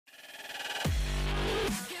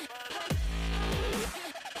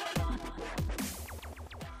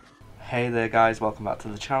Hey there guys, welcome back to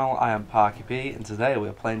the channel. I am Parky P and today we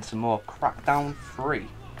are playing some more Crackdown 3.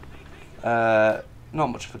 Not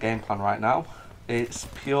much of a game plan right now. It's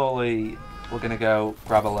purely we're going to go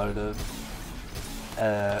grab a load of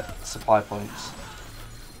supply points.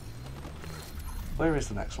 Where is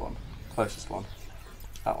the next one? Closest one.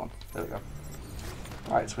 That one. There we go.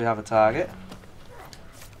 Right, so we have a target.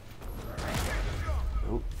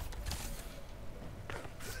 Ooh.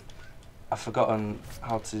 I've forgotten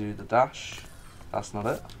how to do the dash. That's not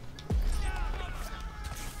it.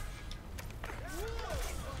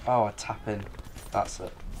 Oh, I tap in. That's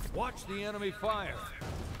it. Watch the enemy fire.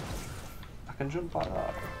 I can jump like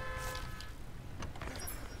that.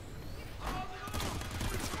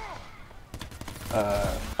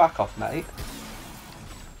 Back off, mate.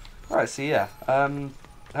 Right, so yeah.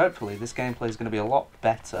 Hopefully this gameplay is going to be a lot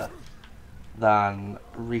better than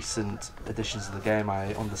recent editions of the game.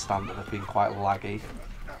 I understand that they've been quite laggy.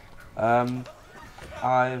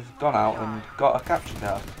 I've gone out and got a capture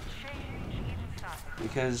card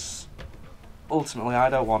because ultimately I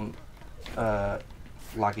don't want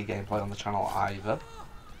laggy gameplay on the channel either.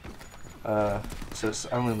 So it's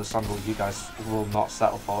only understandable you guys will not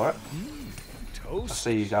settle for it. I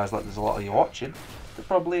see you guys like there's a lot of you watching. There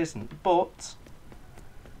probably isn't, but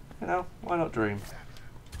you know, why not dream?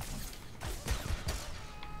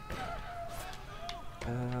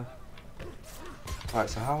 Right,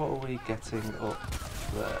 so how are we getting up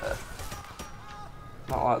there?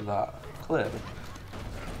 Not like that, clearly.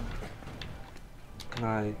 Can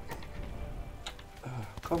I...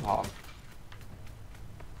 come on.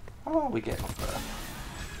 How are we getting up there?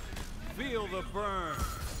 Feel the burn.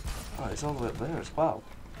 Oh, it's all the way up there as well.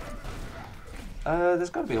 There's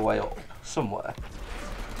got to be a way up, somewhere.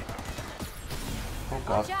 Oh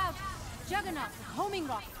god. Watch out! Juggernauts with homing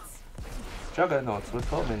rockets. Juggernauts with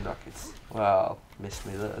homing rockets. Well, missed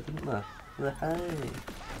me there, didn't they? Hey.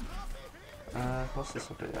 What's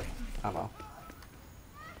this up here? Ammo.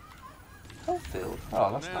 Health field.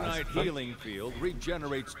 Oh, that's nice. Nanite healing field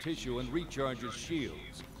regenerates tissue and recharges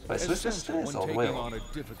shields. Wait, so this just Essential stairs when all the way taking up? on a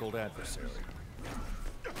difficult adversary.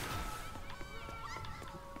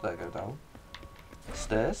 There, go down.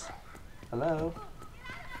 Stairs. Hello.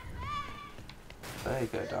 There you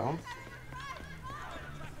go down.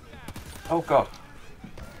 Oh god.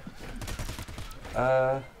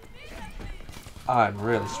 I'm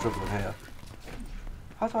really struggling here.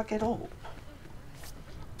 How do I get up?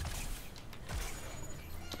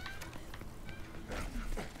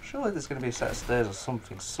 Surely there's going to be a set of stairs or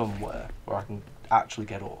something somewhere where I can actually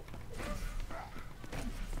get up.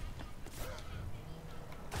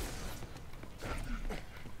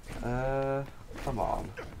 Come on.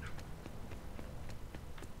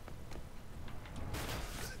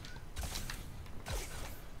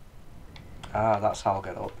 Ah, that's how I'll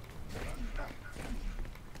get up.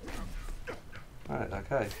 Right,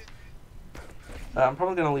 okay. I'm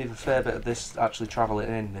probably going to leave a fair bit of this actually travelling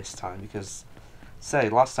in this time because, say,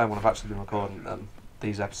 last time when I've actually been recording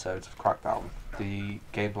these episodes of Crackdown, the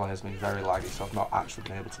gameplay has been very laggy, so I've not actually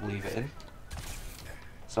been able to leave it in.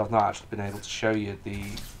 So I've not actually been able to show you the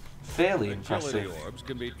fairly impressive Orbs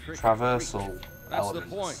can be traversal That's elements.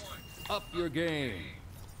 the point. Up your game.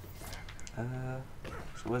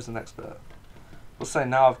 So where's the next bit? We'll say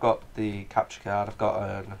now I've got the capture card, I've got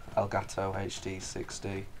an Elgato HD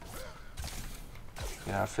 60.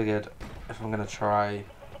 Yeah, I figured if I'm going to try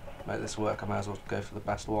make this work, I might as well go for the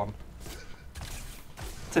best one.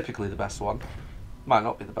 Typically the best one. Might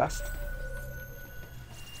not be the best.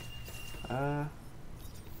 So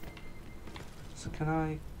can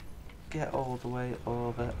I get all the way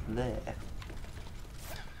over there?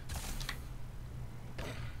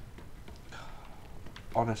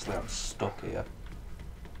 Honestly, I'm stuck here.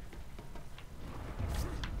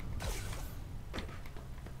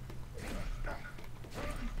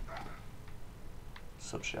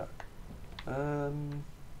 Subshack. How am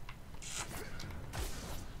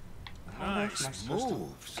I supposed to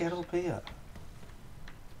get up here?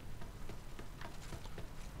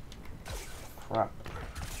 Crap.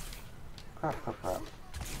 Crap, crap, crap.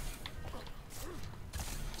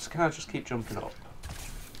 So can I just keep jumping up?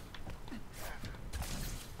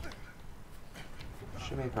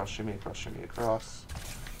 Shimmy across, shimmy across, shimmy across.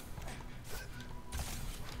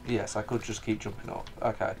 Yes, I could just keep jumping up.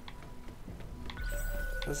 Okay.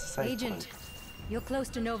 Where's the save Agent, point? you're close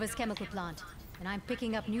to Nova's chemical plant, and I'm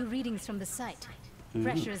picking up new readings from the site. Ooh.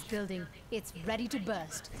 Pressure is building. It's ready to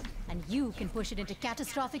burst, and you can push it into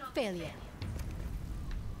catastrophic failure.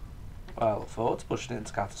 Well, I look forward to pushing it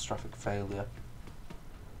into catastrophic failure.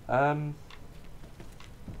 Right,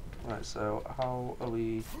 so how are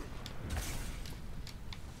we...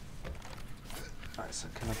 Right, so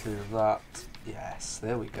can I do that? Yes,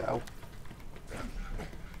 there we go.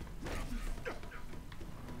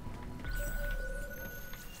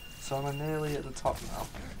 So am I nearly at the top now?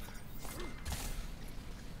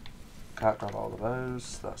 Can't grab all of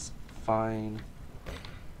those, that's fine.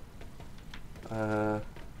 Right,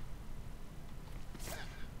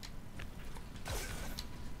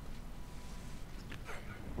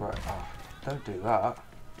 oh, don't do that.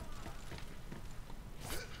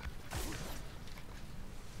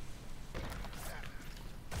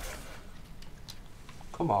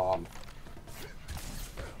 Come on.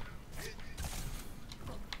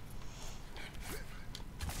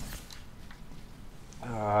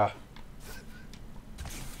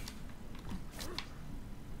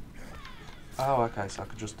 Oh, okay, so I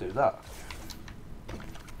could just do that.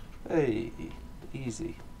 Hey,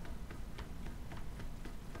 easy.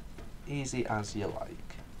 Easy as you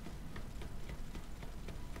like.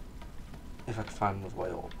 If I can find another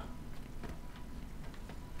way up.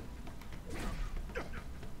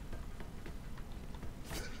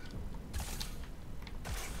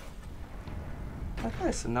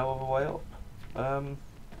 Okay, so no other way up.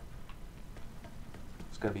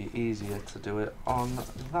 It's going to be easier to do it on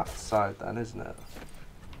that side then, isn't it?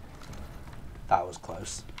 That was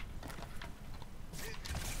close.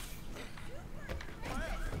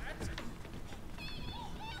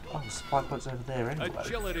 Oh, the supply point's over there anyway.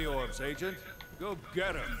 Agility orbs, Agent. Go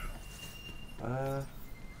get him. Right,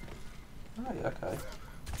 okay.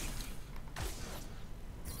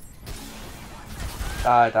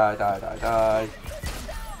 Die, die, die, die, die.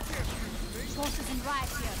 Forces in riot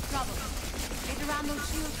here, trouble. Get around those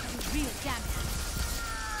shields to do real damage.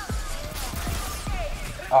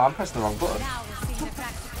 Oh, I'm pressing the wrong button. Now we're seeing the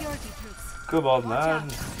crack security troops. Come on, Watch out. man.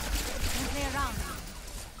 Don't play around.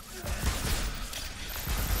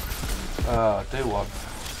 Oh, do one.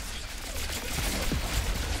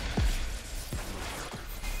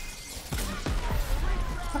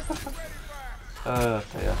 Oh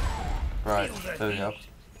dear. Right, there we go.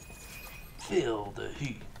 Feel the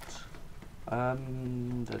heat. Da,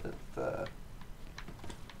 da, da.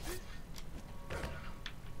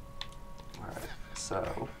 Alright,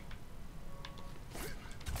 so.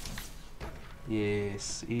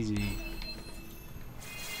 Yes, easy.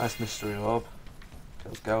 Nice mystery orb.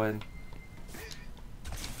 Let's go in.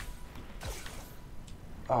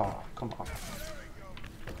 Oh, come on.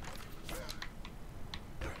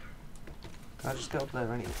 Can I just get up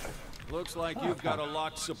there anyway? Looks like you've got a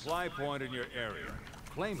locked supply point in your area.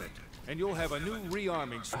 Claim it, and you'll have a new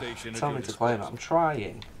rearming station. Tell me to claim it. I'm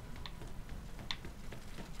trying.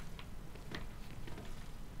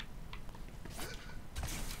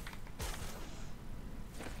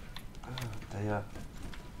 Oh dear.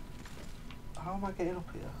 How am I getting up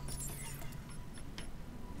here?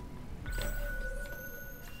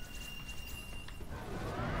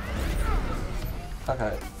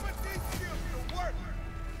 Okay.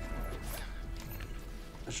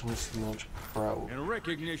 Launch Pro. In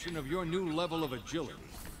recognition of your new level of agility,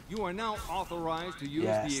 you are now authorized to use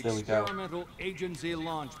Yes, the there we go. experimental agency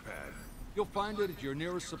launch pad. You'll find it at your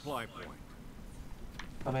nearest supply point.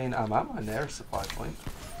 I mean, I'm at my nearest supply point.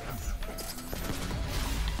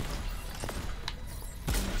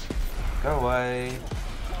 Go away.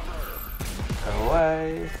 Go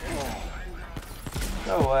away.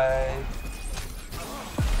 Go away.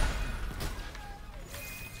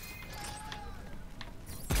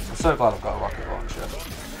 I'm so glad I've got a rocket launcher.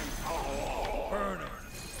 Burn them!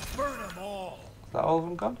 Burn them all! Is that all of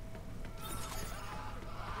them gone?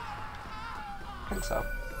 I think so.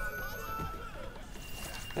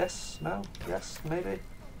 Yes, no, yes, maybe.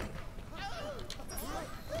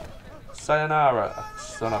 Sayonara,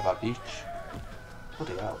 son of a bitch.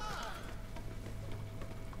 Bloody hell.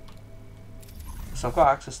 So I've got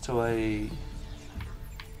access to a...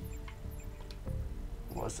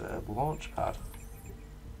 what is it? A launch pad.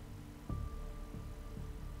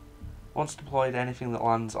 Once deployed, anything that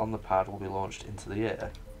lands on the pad will be launched into the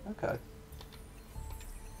air. Okay.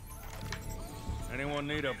 Anyone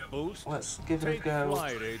need a boost? Let's give it a Take go.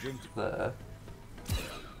 flight, Agent. There.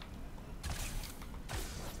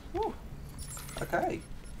 Woo. Okay.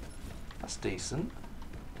 That's decent.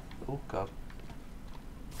 Oh god.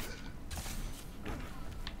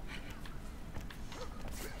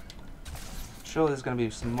 Surely there's going to be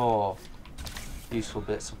some more useful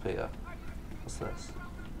bits up here. What's this?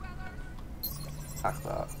 Hack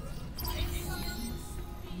that.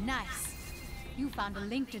 Nice. You found a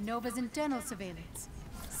link to Nova's internal surveillance.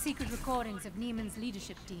 Secret recordings of Neiman's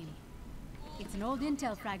leadership team. It's an old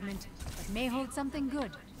intel fragment, but may hold something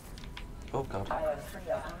good. Oh god. I am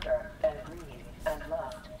free of hunger and greed and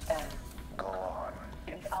lust and go on.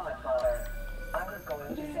 It's odd, Father. I was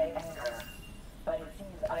going to say anger, but it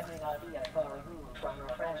seems I may not be as far removed from your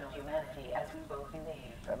fragile humanity as we both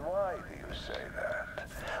believe. And why do you say that?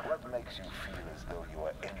 What makes you feel as though you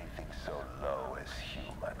are anything so low as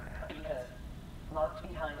human? Because, locked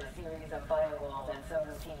behind a series of firewalls and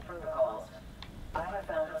subroutine protocols, I have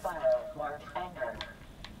found a file marked anger.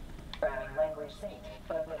 Grabbing language synced,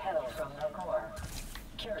 but withheld from the core.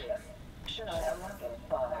 Curious. Should I unlock it,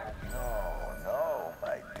 Father? No,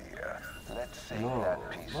 my dear. Let's save that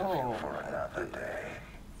piece of you for another day.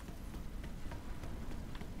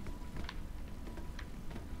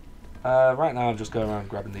 Right now I'm just going around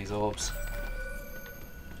grabbing these orbs.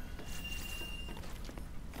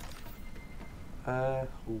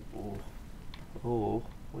 Ooh,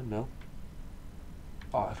 windmill.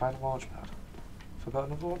 Oh, if I had a launch pad. Forgot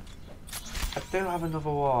another one? I do have another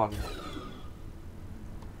one.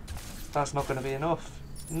 That's not going to be enough.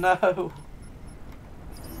 No!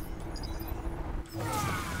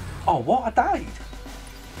 Oh, what? I died!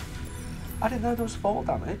 I didn't know there was fall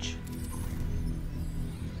damage.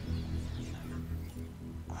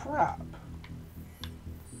 Crap.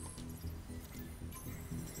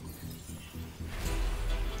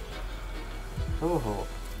 Oh.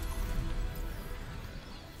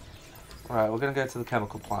 Right, we're going to go to the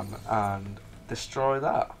chemical plant and destroy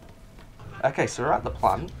that. Okay, so we're at the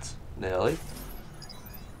plant, nearly.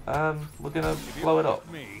 We're going to blow it up.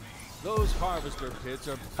 Those harvester pits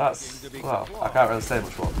are That's, well, I can't really say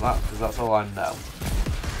much more than that, because that's all I know.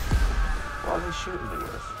 What are they shooting me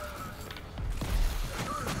with?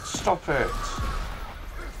 Stop it!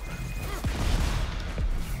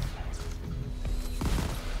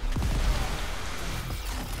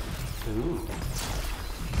 Ooh.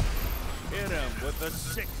 Hit him with the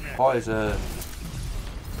sickness. Poison.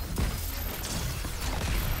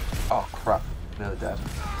 Oh crap, nearly dead.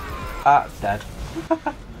 Ah, dead.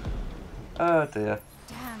 Oh dear.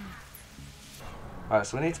 Damn. Alright,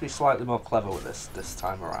 so we need to be slightly more clever with this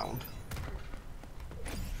time around.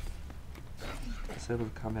 Disable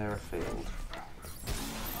the Chimera field.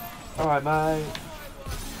 Alright, mate.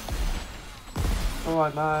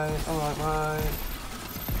 Alright, mate. Alright, mate.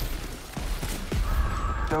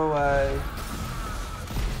 Go away.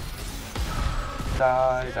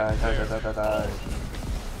 Die, die, die, die, die, die, die.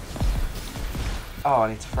 Oh, I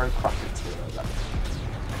need to throw crap into it.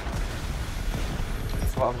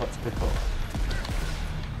 That's what I've got to pick up.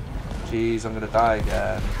 Jeez, I'm gonna die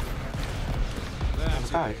again. I'm gonna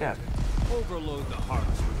die again. Overload the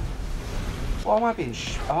harvester. What am I being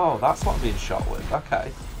oh, that's what I'm being shot with.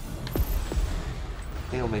 Okay.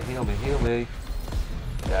 Heal me, heal me, heal me.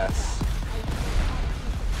 Yes.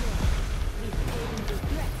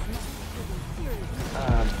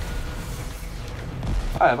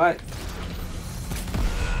 Hiya, mate.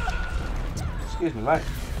 Excuse me, mate.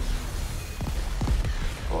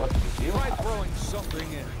 What do you Try have? throwing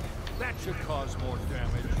something in. That should cause more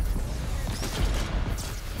damage.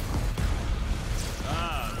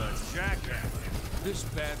 Ah, the jackhammer. This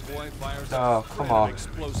bad boy fires Oh, come on.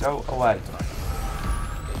 Go away.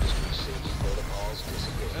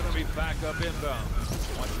 Enemy backup inbound.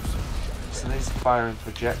 Watch yourself. So these are firing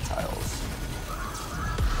projectiles.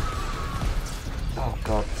 Oh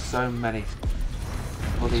god, so many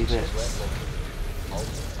bloody bits.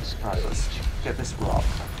 Right, let's get this rock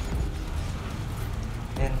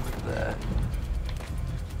in there.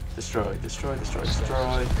 Destroy, destroy, destroy,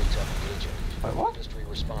 destroy. Wait, what?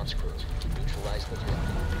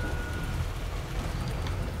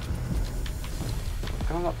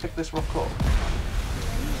 Can I not pick this rock up?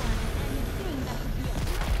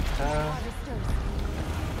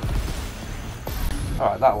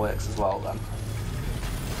 Alright, that works as well then.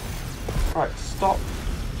 Right, stop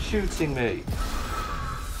shooting me.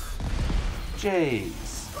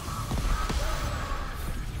 Jeez.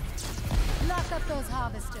 Lock up those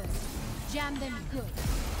harvesters. Jam them good.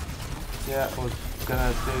 Yeah, we're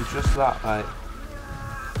gonna do just that, mate.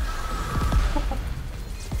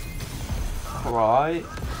 Alright.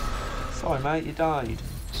 Sorry, mate, you died.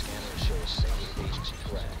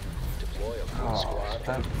 Oh,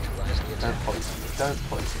 don't poison me. Don't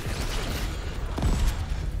poison me.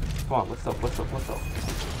 Come on, lift up, lift up, lift up.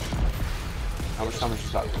 How much damage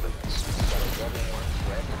is that going to do?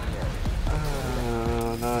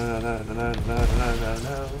 No, no, no, no, no, no, no, no, no,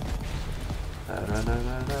 no. No, no, no,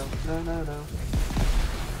 no, no, no, no, no.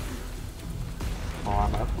 Oh,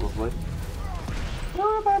 I'm up, lovely.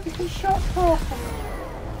 What about being shot for?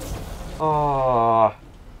 Oh,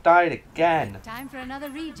 died again. Time for another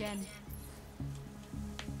regen.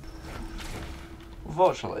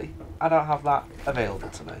 Unfortunately, I don't have that available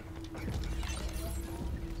to me.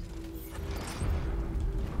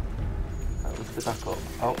 it back up.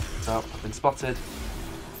 Oh, no, I've been spotted.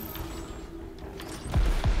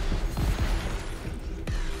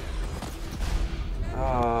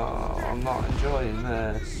 Oh, I'm not enjoying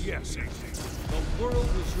this. Yes, the world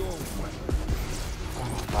is your weapon.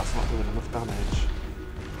 Oh, that's not doing enough damage.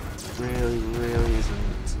 Really, really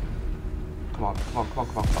isn't. Come on, come on, come on,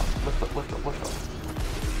 come on, come on. Lift up, lift up, lift up.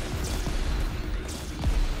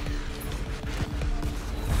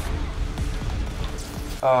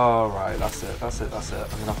 Oh, right, that's it, that's it, that's it.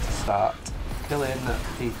 I'm gonna have to start killing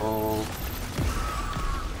people.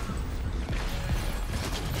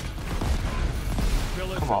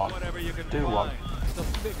 Come on, do one.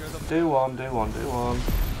 Do one, do one, do one.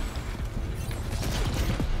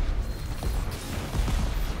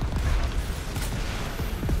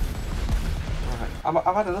 Right,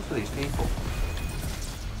 I've had enough of these people.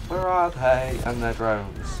 Where are they and their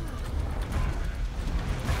drones?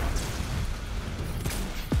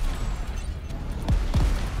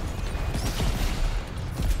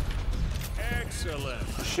 Excellent.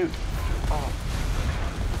 Shoot. Oh.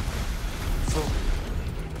 So,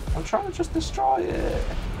 I'm trying to just destroy it.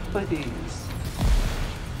 Please.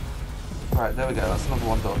 Right, there we go. That's another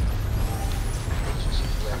one done.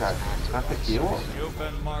 Okay, can I pick you up? You've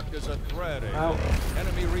been marked as a threat. No.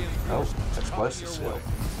 Enemy Oh, reinforcements. explosive on seal. your way.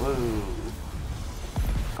 Woo.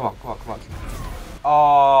 Come on, come on, come on.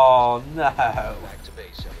 Oh, no. Back to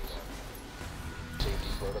base. Safety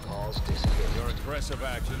protocols disengaged. Your aggressive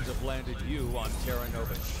actions have landed you on Terra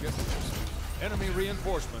Nova's ship. Enemy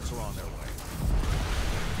reinforcements are on their way.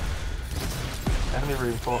 Enemy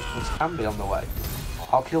reinforcements can be on the way.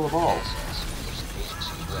 I'll kill them all.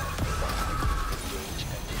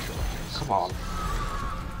 Come on.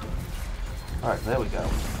 Alright, there we go.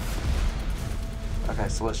 Okay,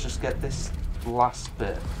 so let's just get this last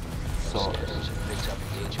bit sorted.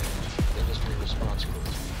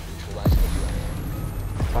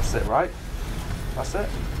 That's it, right? That's it?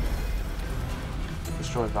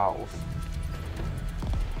 Destroy valve.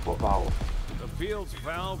 What valve? The field's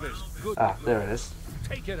valve is good. Ah, there it is.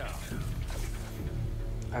 Take it out.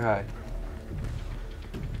 Okay.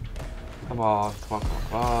 Come on, come on, come on,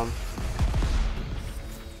 come on.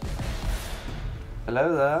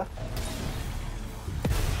 Hello there.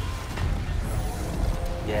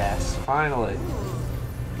 Yes, finally.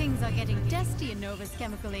 Things are getting testy in Nova's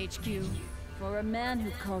chemical HQ. For a man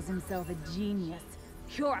who calls himself a genius,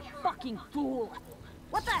 you're a fucking fool.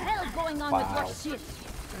 What the hell's going on with Wow. your shit?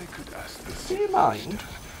 I could ask this. Do you mind?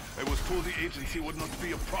 I was told the agency would not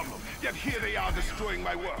be a problem, yet here they are destroying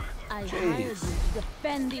my work. I Jeez. hired you to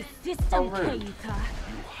defend this How system, rude. Keita.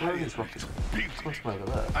 Where are these rockets? What's over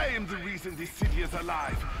there? I am the reason this city is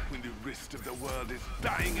alive, when the rest of the world is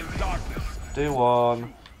dying in darkness. Do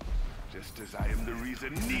one. Just as I am the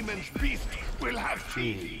reason Neiman's beast will have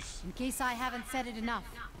peace. Jeez. In case I haven't said it enough,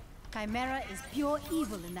 Chimera is pure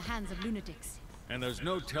evil in the hands of lunatics. And there's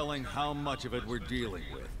no telling how much of it we're dealing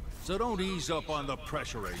with. So don't ease up on the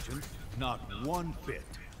pressure, Agent. Not one bit.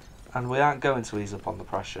 And we aren't going to ease up on the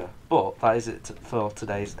pressure, but that is it for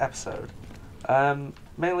today's episode.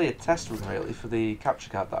 Mainly a test run really for the capture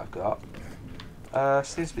card that I've got.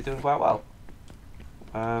 Seems to be doing quite well.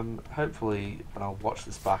 Hopefully when I'll watch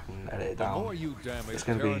this back and edit it The down, more you damage it's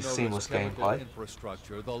going to Terra be Nova's seamless chemical gameplay.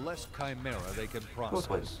 infrastructure, the less Chimera they can Good process.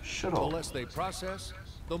 wait, shut The up. less they process,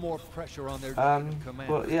 the more pressure on their command.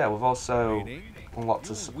 But yeah, we've also Meaning, unlocked a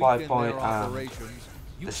you supply weaken point their and operations,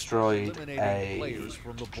 you destroyed eliminating a players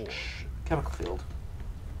from the board. chemical field.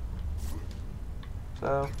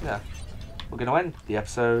 So yeah, we're going to end the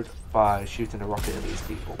episode by shooting a rocket at these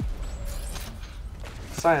people.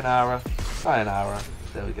 Sayonara, sayonara.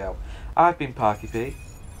 There we go. I've been Parky P.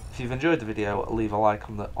 If you've enjoyed the video, leave a like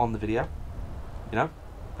on the video. You know,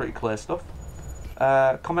 pretty clear stuff.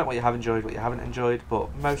 Comment what you have enjoyed, what you haven't enjoyed,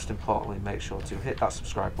 but most importantly, make sure to hit that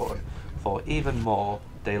subscribe button for even more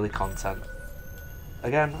daily content.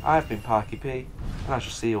 Again, I've been Parky P, and I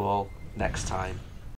shall see you all next time.